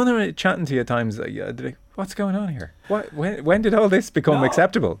 some of them are chatting to you at times. They're like, what's going on here? When did all this become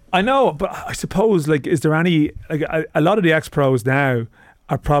acceptable? I know, but I suppose, like, is there any, like, a lot of the ex-pros now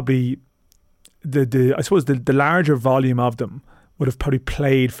are probably I suppose the larger volume of them would have probably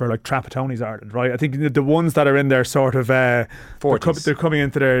played for like Trapattoni's Ireland, right? I think the ones that are in their sort of 40s. They're coming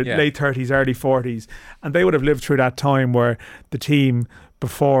into their late 30s, early 40s, and they would have lived through that time where the team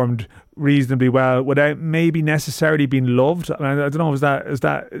performed reasonably well without maybe necessarily being loved. I mean, I don't know, is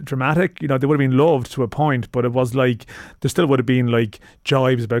that dramatic? You know, they would have been loved to a point, but it was like there still would have been like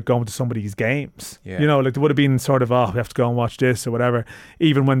jibes about going to somebody's games. Yeah. You know, like there would have been sort of, we have to go and watch this or whatever,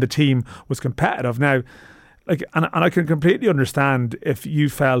 even when the team was competitive. Now, like, and I can completely understand if you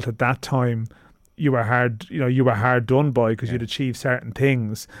felt at that time you were hard done by because you'd achieved certain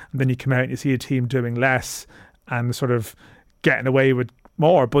things, and then you come out and you see a team doing less and sort of getting away with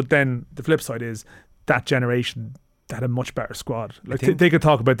more. But then the flip side is that generation had a much better squad. Like they could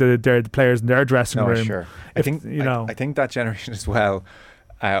talk about the players in their dressing room. Sure. I think that generation as well,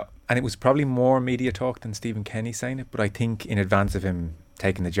 and it was probably more media talk than Stephen Kenny saying it, but I think in advance of him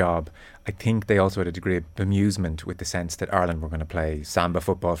taking the job, I think they also had a degree of amusement with the sense that Ireland were going to play samba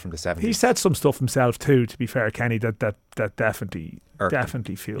football from the 70s. He said some stuff himself too, to be fair, Kenny, that definitely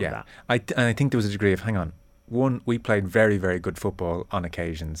fueled that. And I think there was a degree of, hang on, one, we played very, very good football on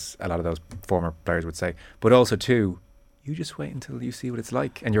occasions, a lot of those former players would say, but also two, you just wait until you see what it's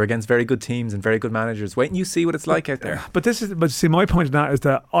like, and you're against very good teams and very good managers. Wait and you see what it's like out there. But see, my point in that is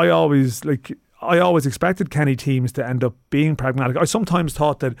that I always expected Kenny teams to end up being pragmatic. I sometimes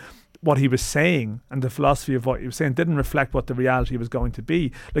thought that what he was saying and the philosophy of what he was saying didn't reflect what the reality was going to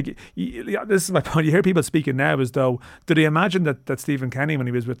be. Like, this is my point. You hear people speaking now as though, did they imagine that Stephen Kenny, when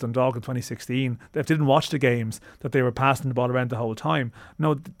he was with Dundalk in 2016, that if they didn't watch the games, that they were passing the ball around the whole time?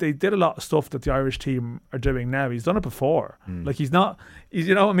 No, they did a lot of stuff that the Irish team are doing now. He's done it before. Like, you know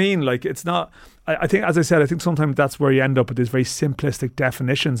what I mean? Like, it's not... I think, as I said, I think sometimes that's where you end up with these very simplistic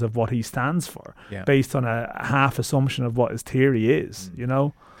definitions of what he stands for, based on a half assumption of what his theory is, you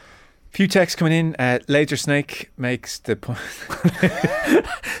know? Few texts coming in. Laser Snake makes the point.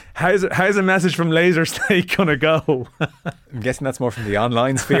 How's a message from Laser Snake gonna go? I'm guessing that's more from the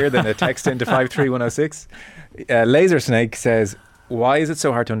online sphere than a text into 53106. Laser Snake says, why is it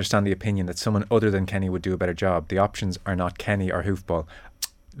so hard to understand the opinion that someone other than Kenny would do a better job? The options are not Kenny or Hoofball.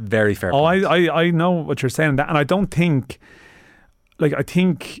 Very fair point. I know what you're saying, and I don't think, like, I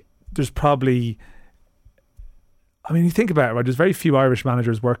think there's probably, I mean, you think about it, right? There's very few Irish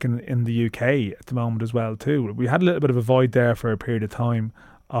managers working in the UK at the moment as well too. We had a little bit of a void there for a period of time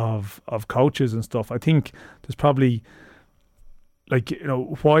of coaches and stuff. I think there's probably, like, you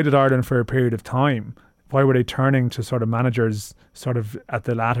know, why did Ireland for a period of time, why were they turning to sort of managers sort of at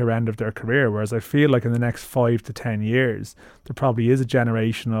the latter end of their career? Whereas I feel like in the next 5 to 10 years, there probably is a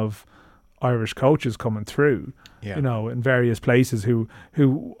generation of Irish coaches coming through, you know, in various places who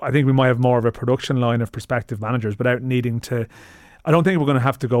I think we might have more of a production line of prospective managers without needing to. I don't think we're going to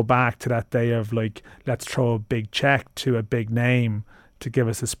have to go back to that day of, like, let's throw a big check to a big name to give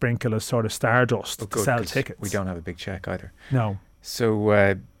us a sprinkle of sort of stardust to sell tickets. We don't have a big check either. No.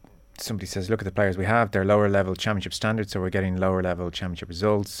 So somebody says, look at the players we have. They're lower level championship standards, so we're getting lower level championship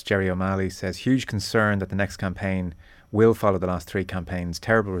results. Jerry O'Malley says, huge concern that the next campaign will follow the last 3 campaigns.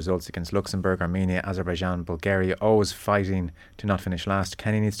 Terrible results against Luxembourg, Armenia, Azerbaijan, Bulgaria, always fighting to not finish last.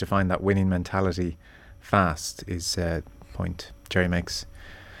 Kenny needs to find that winning mentality fast, is a point Jerry makes.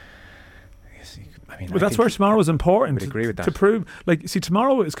 I mean, but that's where tomorrow is important. I would agree with that. To prove, like, see,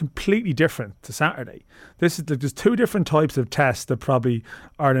 tomorrow is completely different to Saturday. This is, there's 2 different types of tests that probably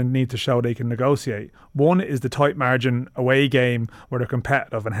Ireland need to show they can negotiate. One is the tight margin away game where they're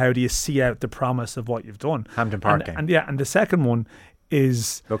competitive, and how do you see out the promise of what you've done? Hampden Park game. And the second one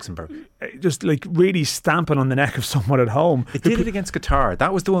is Luxembourg. Just like really stamping on the neck of someone at home. It did it against Qatar.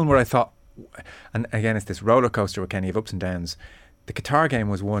 That was the one where I thought, and again, it's this roller coaster with Kenny of ups and downs. The Qatar game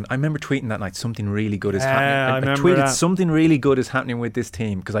was one. I remember tweeting that night, something really good is happening. I tweeted something really good is happening with this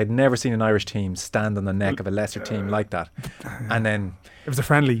team, because I'd never seen an Irish team stand on the neck of a lesser team like that. And then it was a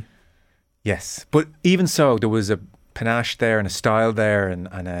friendly. Yes, but even so, there was a panache there and a style there and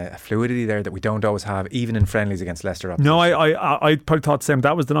a fluidity there that we don't always have, even in friendlies against Leicester opposition. No, I probably thought the same.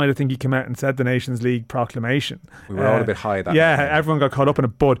 That was the night I think he came out and said the Nations League proclamation. We were all a bit high that night. Yeah, everyone got caught up in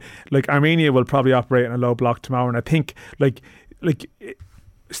it. But like, Armenia will probably operate in a low block tomorrow, and I think like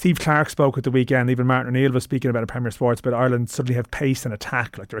Steve Clark spoke at the weekend, even Martin O'Neill was speaking about a Premier Sports, but Ireland suddenly have pace and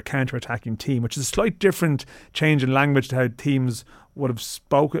attack, like they're a counter-attacking team, which is a slight different change in language to how teams would have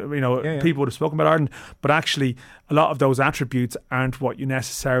spoken, people would have spoken about Ireland, but actually a lot of those attributes aren't what you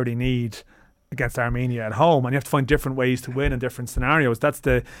necessarily need against Armenia at home, and you have to find different ways to win in different scenarios. That's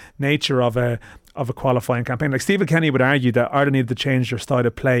the nature of a qualifying campaign. Like, Stephen Kenny would argue that Ireland needed to change their style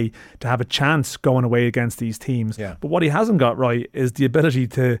of play to have a chance going away against these teams. Yeah. But what he hasn't got right is the ability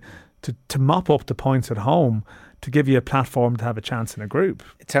to mop up the points at home to give you a platform to have a chance in a group.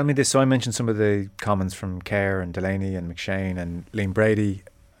 Tell me this. So I mentioned some of the comments from Kerr and Delaney and McShane and Liam Brady.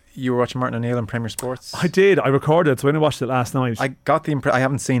 you were watching Martin O'Neill on Premier Sports? I did. I recorded it, so I watched it last night. I got the I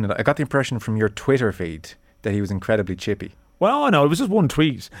haven't seen it. I got the impression from your Twitter feed that he was incredibly chippy. Well, no, it was just one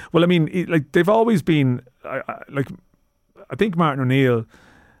tweet. Well, I mean, like they've always been like. I think Martin O'Neill.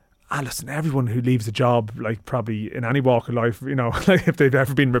 Listen, everyone who leaves a job, like probably in any walk of life, you know, like if they've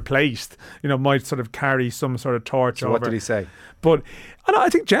ever been replaced, you know, might sort of carry some sort of torch over. What did he say? But I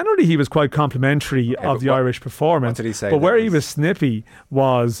think generally he was quite complimentary of the Irish performance. What did he say? But where he was snippy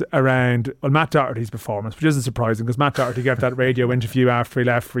was around, Matt Doherty's performance, which isn't surprising because Matt Doherty gave that radio interview after he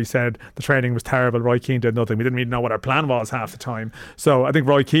left where he said the training was terrible, Roy Keane did nothing. We didn't really know what our plan was half the time. So I think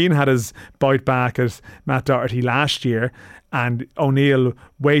Roy Keane had his bite back at Matt Doherty last year, and O'Neill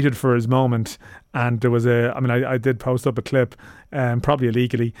waited for his moment. And there was I did post up a clip, probably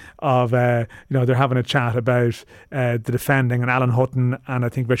illegally, of they're having a chat about the defending and Alan Hutton and I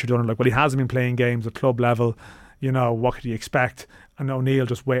think Richard Dunn, like, well, he hasn't been playing games at club level, you know, what could you expect? And O'Neill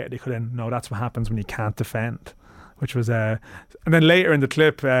just waited. He couldn't. No, that's what happens when you can't defend. Which was and then later in the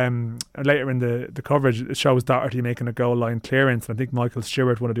clip, later in the coverage, it shows Doherty making a goal line clearance, and I think Michael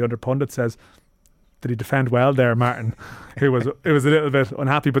Stewart, one of the other pundits, says, did he defend well there, Martin? It was a little bit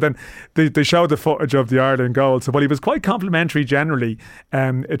unhappy. But then they showed the footage of the Ireland goal. So, well, he was quite complimentary generally.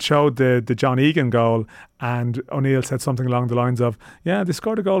 It showed the John Egan goal, and O'Neill said something along the lines of, yeah, they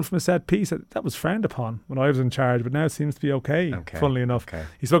scored a goal from a set piece. That was frowned upon when I was in charge, but now it seems to be okay. Funnily enough. Okay.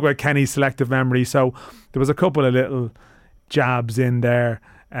 He spoke about Kenny's selective memory. So there was a couple of little jabs in there.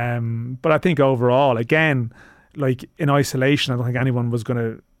 But I think overall, again, like in isolation, I don't think anyone was going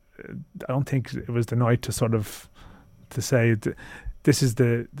to, I don't think it was the night to sort of to say this is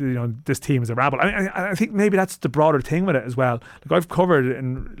this team is a rabble. I mean, I think maybe that's the broader thing with it as well. Like I've covered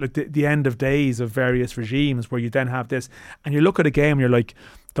in like the end of days of various regimes where you then have this, and you look at a game and you're like,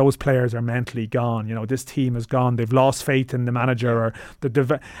 those players are mentally gone. You know, this team is gone. They've lost faith in the manager or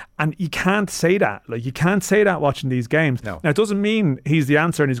and you can't say that. Like you can't say that watching these games. No. Now it doesn't mean he's the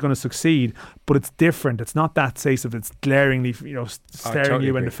answer and he's going to succeed, but it's different. It's not that case of it's glaringly, staring totally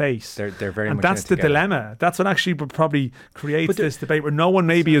you agree. in the face. They're very and much that's the together. Dilemma. That's what actually probably creates this debate where no one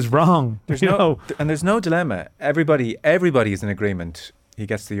maybe is wrong. There's no dilemma. Everybody is in agreement. He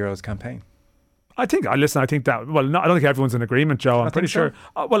gets the Euros campaign. I think that. Well, I don't think everyone's in agreement, Joe. I'm pretty sure.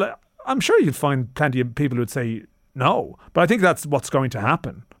 I'm sure you'd find plenty of people who would say no, but I think that's what's going to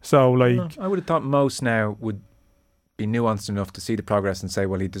happen. So, like, I would have thought most now would be nuanced enough to see the progress and say,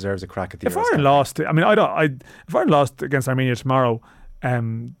 well, he deserves a crack at the Euros. If Ireland lost, if Ireland lost against Armenia tomorrow,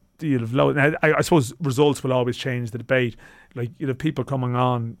 you'll have I suppose results will always change the debate. Like, you'll have people coming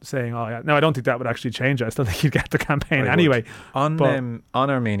on saying, oh yeah. No, I don't think that would actually change it. I still think you'd get the campaign anyway. On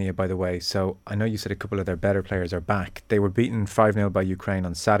Armenia, by the way, so I know you said a couple of their better players are back. They were beaten 5-0 by Ukraine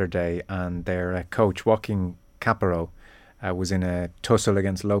on Saturday, and their coach, Joaquin Caparo, was in a tussle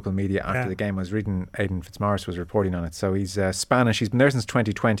against local media after the game. I was reading Aidan Fitzmaurice was reporting on it. So he's Spanish. He's been there since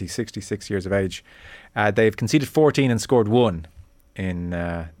 2020, 66 years of age. They've conceded 14 and scored 1 in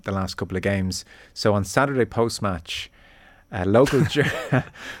the last couple of games. So on Saturday post-match,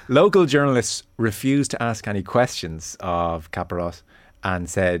 local journalists refused to ask any questions of Caparrós and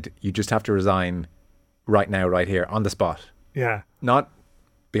said, you just have to resign right now, right here, on the spot. Yeah. Not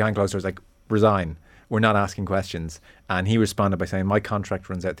behind closed doors, like, resign. We're not asking questions. And he responded by saying, my contract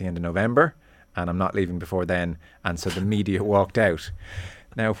runs out at the end of November and I'm not leaving before then. And so the media walked out.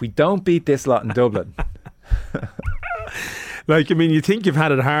 Now, if we don't beat this lot in Dublin... Like, I mean, you think you've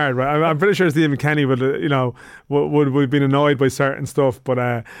had it hard, right? I'm pretty sure Stephen Kenny would have been annoyed by certain stuff,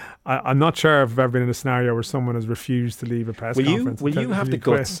 but I'm not sure if I've ever been in a scenario where someone has refused to leave a press conference. Will you have the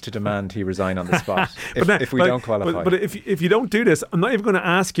guts to demand he resign on the spot if we don't qualify? But if you don't do this, I'm not even going to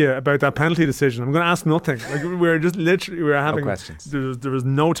ask you about that penalty decision. I'm going to ask nothing. Like, we're just literally having no questions. There was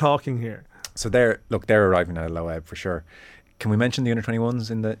no talking here. So they're arriving at a low ebb for sure. Can we mention the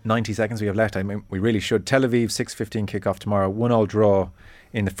under-21s in the 90 seconds we have left? I mean, we really should. Tel Aviv, 6:15 kick-off tomorrow. 1-1 draw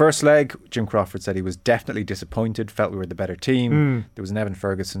in the first leg. Jim Crawford said he was definitely disappointed, felt we were the better team. There was an Evan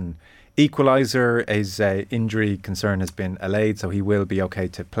Ferguson equaliser. His injury concern has been allayed, so he will be okay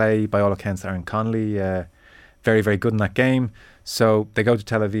to play. By all accounts, Aaron Connolly, very, very good in that game. So they go to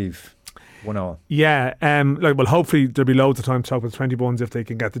Tel Aviv. 1-1. Yeah, well, hopefully there'll be loads of time to talk with 21s if they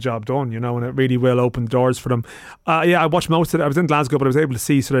can get the job done, and it really will open doors for them. I watched most of it. I was in Glasgow, but I was able to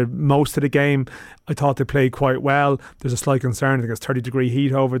see sort of most of the game. I thought they played quite well. There's a slight concern. I think it's 30-degree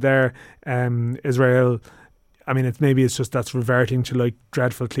heat over there. Israel, I mean, it's just that's reverting to like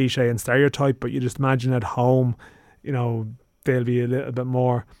dreadful cliche and stereotype, but you just imagine at home, they'll be a little bit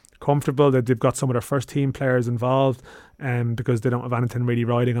more comfortable that they've got some of their first team players involved because they don't have anything really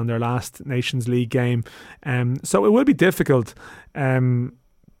riding on their last Nations League game. So it will be difficult.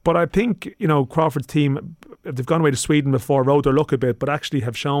 But I think, Crawford's team, they've gone away to Sweden before, rode their luck a bit, but actually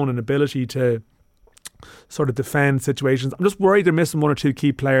have shown an ability to sort of defend situations. I'm just worried they're missing one or two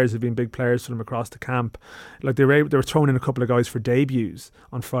key players who've been big players for them across the camp. Like they were throwing in a couple of guys for debuts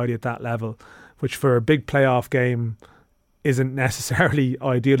on Friday at that level, which for a big playoff game isn't necessarily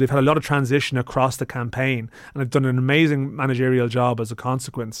ideal. They've had a lot of transition across the campaign and they've done an amazing managerial job as a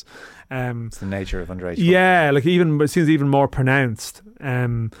consequence. It's the nature of underage football. Yeah, like it seems even more pronounced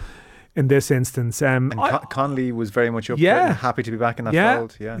in this instance. And Connolly was very much up for it and happy to be back in that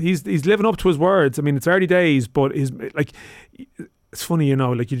fold. Yeah, he's living up to his words. I mean, it's early days, but it's funny,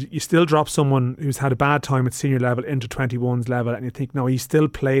 you still drop someone who's had a bad time at senior level into 21s level, and you think, no, he still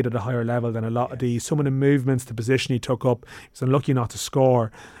played at a higher level than a lot of these. Some of the movements, the position he took up, he's unlucky not to score.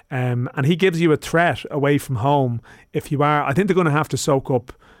 And he gives you a threat away from home. If you are, I think they're going to have to soak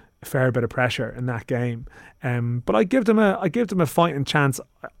up a fair bit of pressure in that game. But I give them a fighting chance.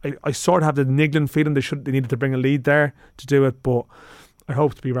 I sort of have the niggling feeling they needed to bring a lead there to do it, but I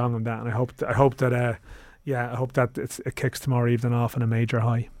hope to be wrong on that, and I hope that it kicks tomorrow evening off on a major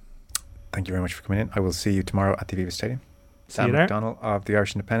high. Thank you very much for coming in. I will see you tomorrow at the Aviva Stadium. Sam McDonnell of the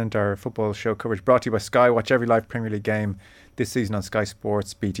Irish Independent, our football show coverage brought to you by Sky. Watch every live Premier League game this season on Sky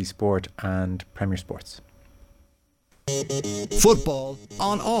Sports, BT Sport and Premier Sports. Football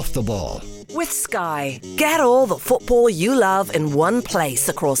on Off the Ball. With Sky. Get all the football you love in one place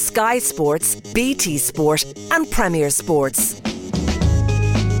across Sky Sports, BT Sport and Premier Sports.